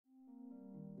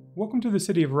Welcome to the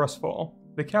city of Rustfall,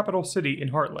 the capital city in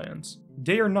Heartlands.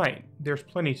 Day or night, there's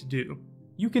plenty to do.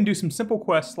 You can do some simple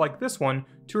quests like this one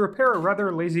to repair a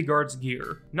rather lazy guard's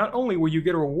gear. Not only will you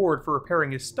get a reward for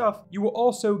repairing his stuff, you will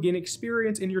also gain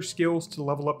experience in your skills to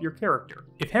level up your character.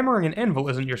 If hammering an anvil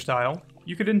isn't your style,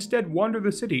 you could instead wander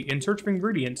the city in search of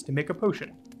ingredients to make a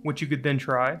potion, which you could then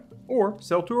try, or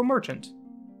sell to a merchant.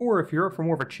 Or if you're up for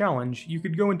more of a challenge, you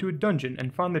could go into a dungeon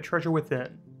and find the treasure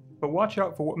within. But watch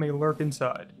out for what may lurk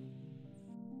inside.